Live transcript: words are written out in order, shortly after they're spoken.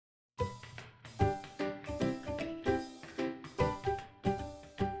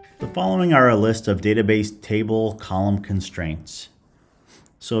following are a list of database table column constraints.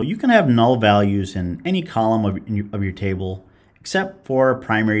 So you can have null values in any column of your table except for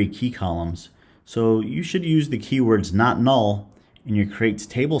primary key columns. So you should use the keywords not null in your creates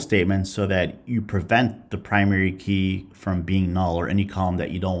table statement so that you prevent the primary key from being null or any column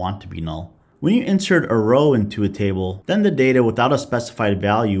that you don't want to be null. When you insert a row into a table, then the data without a specified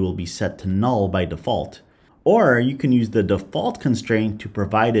value will be set to null by default. Or you can use the default constraint to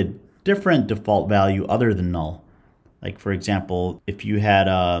provide a different default value other than null. Like for example, if you had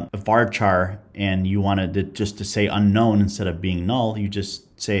a VARCHAR and you wanted it just to say unknown instead of being null, you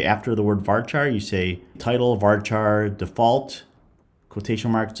just say after the word VARCHAR, you say title VARCHAR default,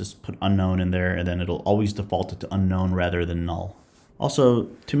 quotation marks, just put unknown in there, and then it'll always default it to unknown rather than null. Also,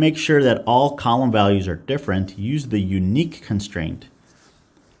 to make sure that all column values are different, use the unique constraint.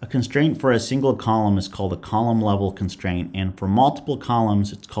 A constraint for a single column is called a column level constraint, and for multiple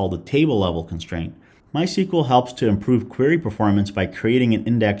columns, it's called a table level constraint. MySQL helps to improve query performance by creating an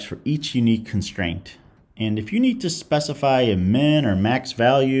index for each unique constraint. And if you need to specify a min or max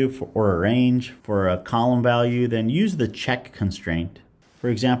value or a range for a column value, then use the check constraint. For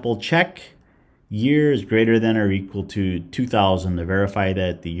example, check year is greater than or equal to 2000 to verify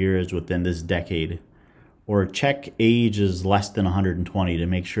that the year is within this decade. Or check age is less than 120 to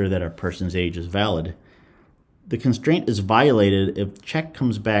make sure that a person's age is valid. The constraint is violated if check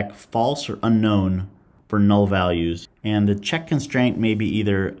comes back false or unknown for null values, and the check constraint may be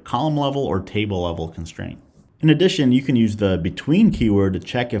either column level or table level constraint. In addition, you can use the between keyword to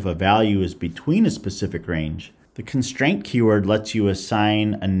check if a value is between a specific range. The constraint keyword lets you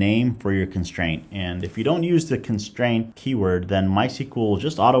assign a name for your constraint, and if you don't use the constraint keyword, then MySQL will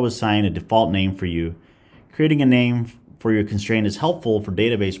just auto-assign a default name for you. Creating a name for your constraint is helpful for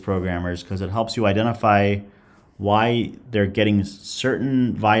database programmers because it helps you identify why they're getting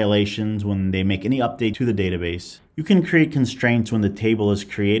certain violations when they make any update to the database. You can create constraints when the table is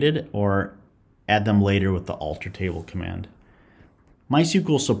created or add them later with the alter table command.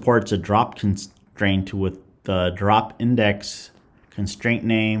 MySQL supports a drop constraint with the drop index constraint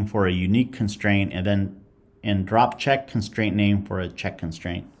name for a unique constraint and drop check constraint name for a check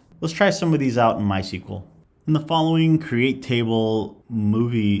constraint. Let's try some of these out in MySQL. In the following create table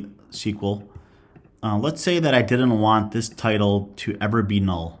movie SQL, let's say that I didn't want this title to ever be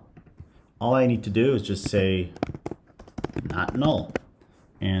null. All I need to do is just say not null,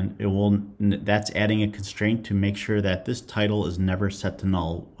 and that's adding a constraint to make sure that this title is never set to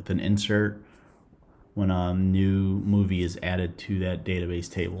null with an insert when a new movie is added to that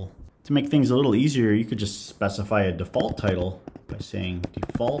database table. To make things a little easier, you could just specify a default title by saying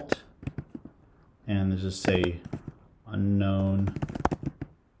default and just say unknown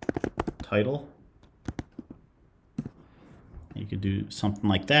title. You could do something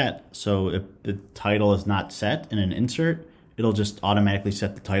like that. So if the title is not set in an insert, it'll just automatically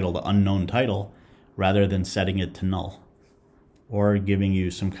set the title to unknown title rather than setting it to null or giving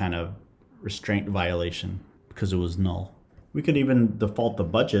you some kind of restraint violation because it was null. We could even default the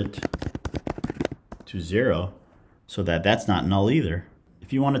budget to 0 so that that's not null either.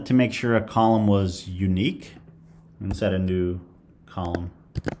 If you wanted to make sure a column was unique, and set a new column,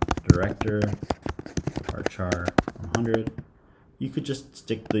 director, varchar 100, you could just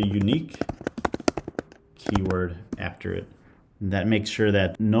stick the unique keyword after it. And that makes sure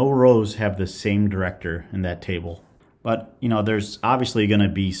that no rows have the same director in that table. But there's obviously going to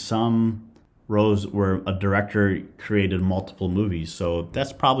be some rows where a director created multiple movies, so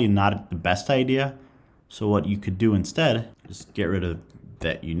that's probably not the best idea. So what you could do instead is get rid of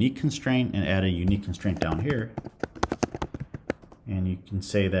that unique constraint and add a unique constraint down here. And you can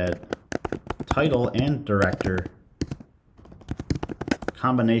say that title and director,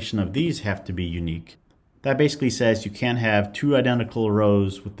 combination of these have to be unique. That basically says you can't have two identical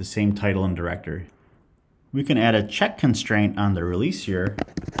rows with the same title and director. We can add a check constraint on the release here.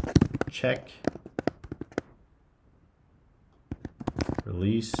 Check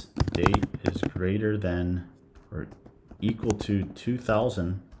release date is greater than or equal to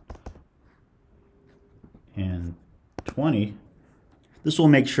 2020. This will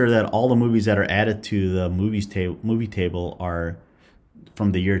make sure that all the movies that are added to the movie table are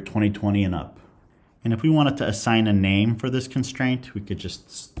from the year 2020 and up. And if we wanted to assign a name for this constraint, we could just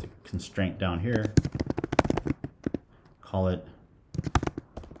stick constraint down here, call it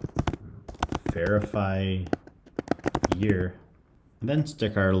verify year, and then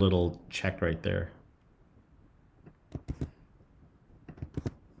stick our little check right there.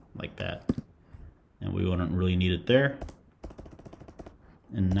 Like that. And we wouldn't really need it there.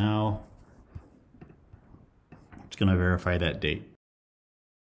 And now it's going to verify that date.